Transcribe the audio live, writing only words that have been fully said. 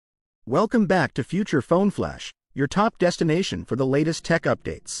Welcome back to Future Phone Flash, your top destination for the latest tech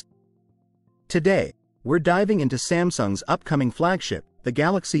updates. Today, we're diving into Samsung's upcoming flagship, the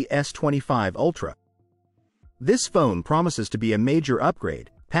Galaxy S25 Ultra. This phone promises to be a major upgrade,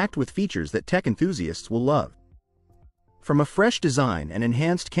 packed with features that tech enthusiasts will love. From a fresh design and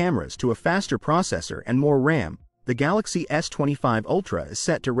enhanced cameras to a faster processor and more RAM, the Galaxy S25 Ultra is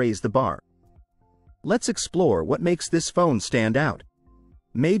set to raise the bar. Let's explore what makes this phone stand out.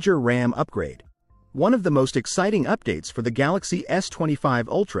 Major RAM upgrade. One of the most exciting updates for the Galaxy S25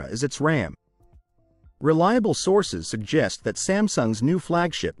 Ultra is its RAM. Reliable sources suggest that Samsung's new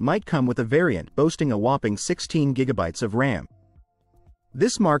flagship might come with a variant boasting a whopping 16 GB of RAM.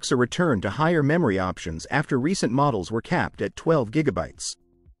 This marks a return to higher memory options after recent models were capped at 12 GB.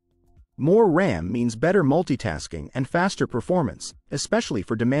 More RAM means better multitasking and faster performance, especially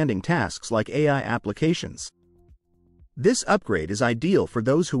for demanding tasks like AI applications. This upgrade is ideal for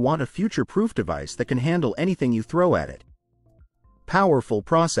those who want a future-proof device that can handle anything you throw at it. Powerful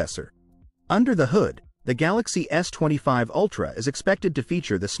processor. Under the hood, the Galaxy S25 Ultra is expected to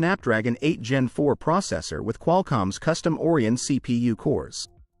feature the Snapdragon 8 Gen 4 processor with Qualcomm's custom Oryon CPU cores.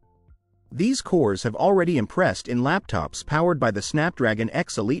 These cores have already impressed in laptops powered by the Snapdragon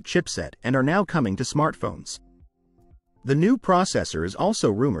X Elite chipset and are now coming to smartphones. The new processor is also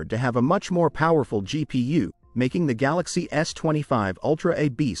rumored to have a much more powerful GPU, making the Galaxy S25 Ultra a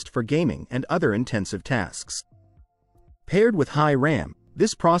beast for gaming and other intensive tasks. Paired with high RAM,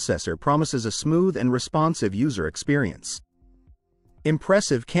 this processor promises a smooth and responsive user experience.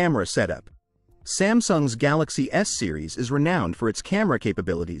 Impressive camera setup. Samsung's Galaxy S series is renowned for its camera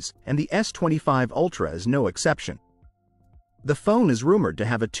capabilities, and the S25 Ultra is no exception. The phone is rumored to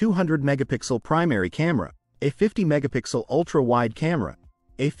have a 200-megapixel primary camera, a 50-megapixel ultra-wide camera,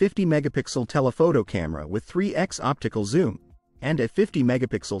 a 50-megapixel telephoto camera with 3x optical zoom, and a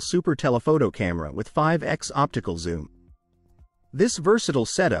 50-megapixel super telephoto camera with 5x optical zoom. This versatile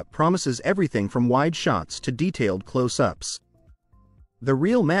setup promises everything from wide shots to detailed close-ups. The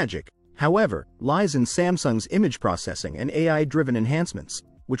real magic, however, lies in Samsung's image processing and AI-driven enhancements,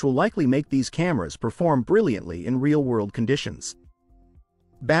 which will likely make these cameras perform brilliantly in real-world conditions.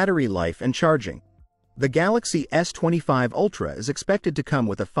 Battery life and charging. The Galaxy S25 Ultra is expected to come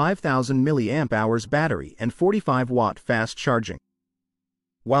with a 5,000 mAh battery and 45-watt fast charging.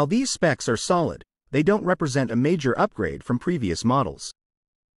 While these specs are solid, they don't represent a major upgrade from previous models.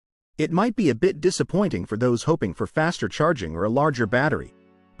 It might be a bit disappointing for those hoping for faster charging or a larger battery,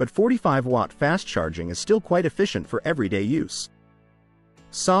 but 45-watt fast charging is still quite efficient for everyday use.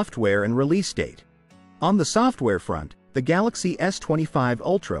 Software and release date. On the software front, the Galaxy S25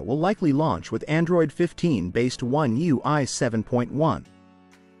 Ultra will likely launch with Android 15-based One UI 7.1.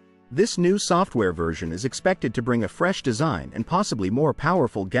 This new software version is expected to bring a fresh design and possibly more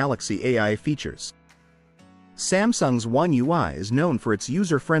powerful Galaxy AI features. Samsung's One UI is known for its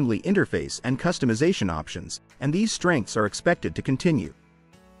user-friendly interface and customization options, and these strengths are expected to continue.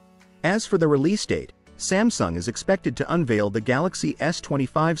 As for the release date, Samsung is expected to unveil the Galaxy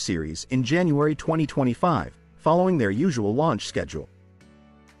S25 series in January 2025, following their usual launch schedule.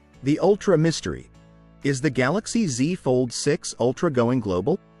 The Ultra mystery. Is the Galaxy Z Fold 6 Ultra going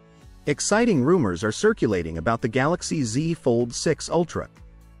global? Exciting rumors are circulating about the Galaxy Z Fold 6 Ultra.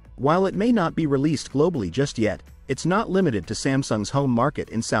 While it may not be released globally just yet, it's not limited to Samsung's home market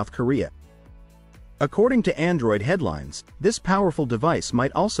in South Korea. According to Android headlines, this powerful device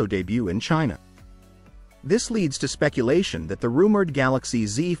might also debut in China. This leads to speculation that the rumored Galaxy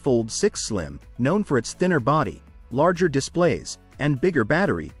Z Fold 6 Slim, known for its thinner body, larger displays, and bigger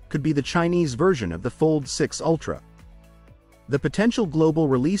battery, could be the Chinese version of the Fold 6 Ultra. The potential global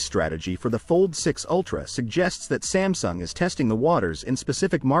release strategy for the Fold 6 Ultra suggests that Samsung is testing the waters in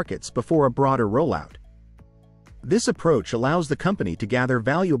specific markets before a broader rollout. This approach allows the company to gather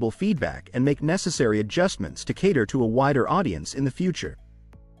valuable feedback and make necessary adjustments to cater to a wider audience in the future.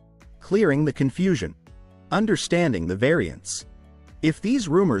 Clearing the confusion. Understanding the variants. If these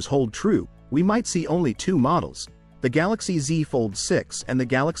rumors hold true, we might see only two models, the Galaxy Z Fold 6 and the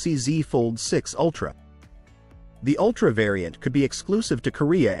Galaxy Z Fold 6 Ultra. The Ultra variant could be exclusive to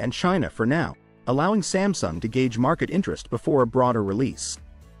Korea and China for now, allowing Samsung to gauge market interest before a broader release.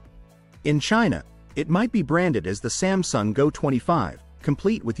 In China, it might be branded as the Samsung Go 25,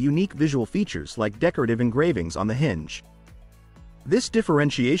 complete with unique visual features like decorative engravings on the hinge. This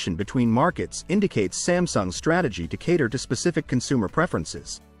differentiation between markets indicates Samsung's strategy to cater to specific consumer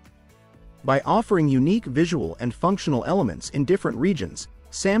preferences. By offering unique visual and functional elements in different regions,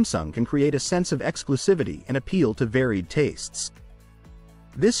 Samsung can create a sense of exclusivity and appeal to varied tastes.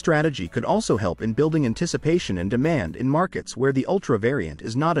 This strategy could also help in building anticipation and demand in markets where the Ultra variant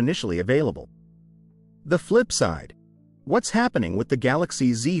is not initially available. The flip side. What's happening with the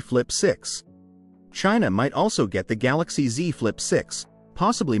Galaxy Z Flip 6? China might also get the Galaxy Z Flip 6,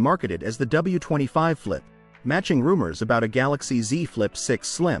 possibly marketed as the W25 Flip, matching rumors about a Galaxy Z Flip 6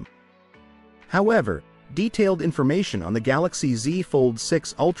 Slim. However, detailed information on the Galaxy Z Fold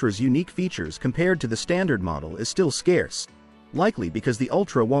 6 Ultra's unique features compared to the standard model is still scarce, likely because the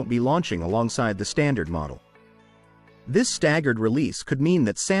Ultra won't be launching alongside the standard model. This staggered release could mean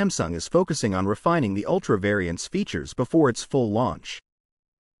that Samsung is focusing on refining the Ultra variant's features before its full launch.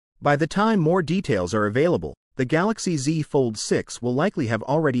 By the time more details are available, the Galaxy Z Fold 6 will likely have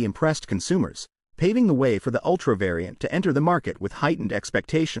already impressed consumers, paving the way for the Ultra variant to enter the market with heightened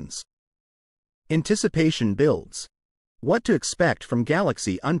expectations. Anticipation builds. What to expect from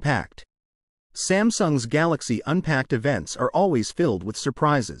Galaxy Unpacked? Samsung's Galaxy Unpacked events are always filled with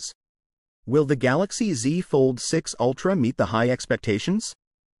surprises. Will the Galaxy Z Fold 6 Ultra meet the high expectations?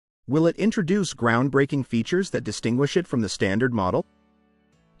 Will it introduce groundbreaking features that distinguish it from the standard model?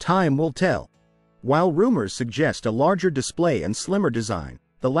 Time will tell. While rumors suggest a larger display and slimmer design,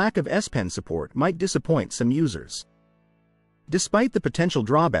 the lack of S Pen support might disappoint some users. Despite the potential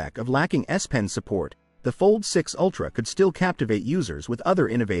drawback of lacking S Pen support, the Fold 6 Ultra could still captivate users with other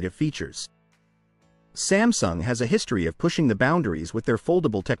innovative features. Samsung has a history of pushing the boundaries with their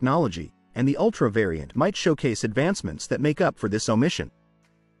foldable technology, and the Ultra variant might showcase advancements that make up for this omission.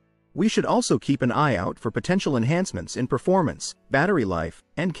 We should also keep an eye out for potential enhancements in performance, battery life,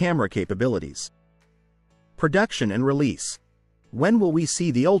 and camera capabilities. Production and release. When will we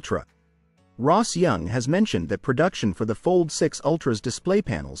see the Ultra? Ross Young has mentioned that production for the Fold 6 Ultra's display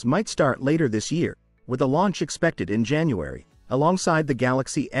panels might start later this year, with a launch expected in January, alongside the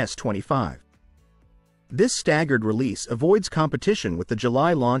Galaxy S25. This staggered release avoids competition with the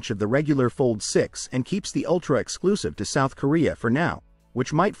July launch of the regular Fold 6 and keeps the Ultra exclusive to South Korea for now,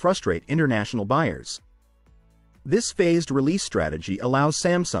 which might frustrate international buyers. This phased release strategy allows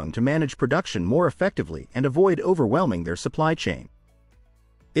Samsung to manage production more effectively and avoid overwhelming their supply chain.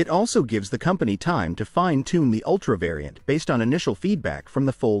 It also gives the company time to fine-tune the Ultra variant based on initial feedback from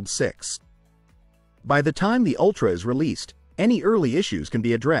the Fold 6. By the time the Ultra is released, any early issues can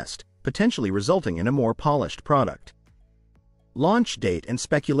be addressed, potentially resulting in a more polished product. Launch date and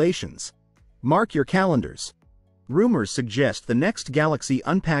speculations. Mark your calendars. Rumors suggest the next Galaxy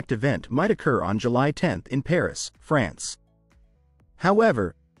Unpacked event might occur on July 10th in Paris, France.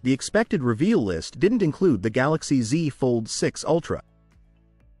 However, the expected reveal list didn't include the Galaxy Z Fold 6 Ultra.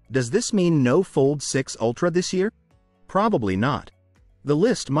 Does this mean no Fold 6 Ultra this year? Probably not. The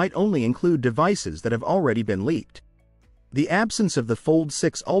list might only include devices that have already been leaked. The absence of the Fold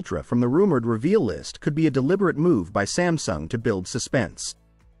 6 Ultra from the rumored reveal list could be a deliberate move by Samsung to build suspense.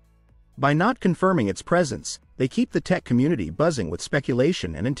 By not confirming its presence, they keep the tech community buzzing with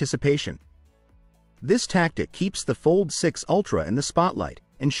speculation and anticipation. This tactic keeps the Fold 6 Ultra in the spotlight,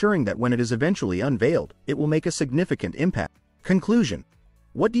 ensuring that when it is eventually unveiled, it will make a significant impact. Conclusion.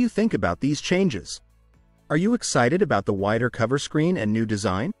 What do you think about these changes? Are you excited about the wider cover screen and new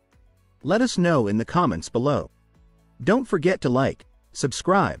design? Let us know in the comments below. Don't forget to like,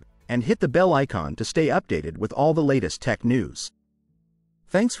 subscribe, and hit the bell icon to stay updated with all the latest tech news.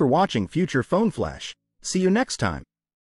 Thanks for watching Future Phone Flash. See you next time.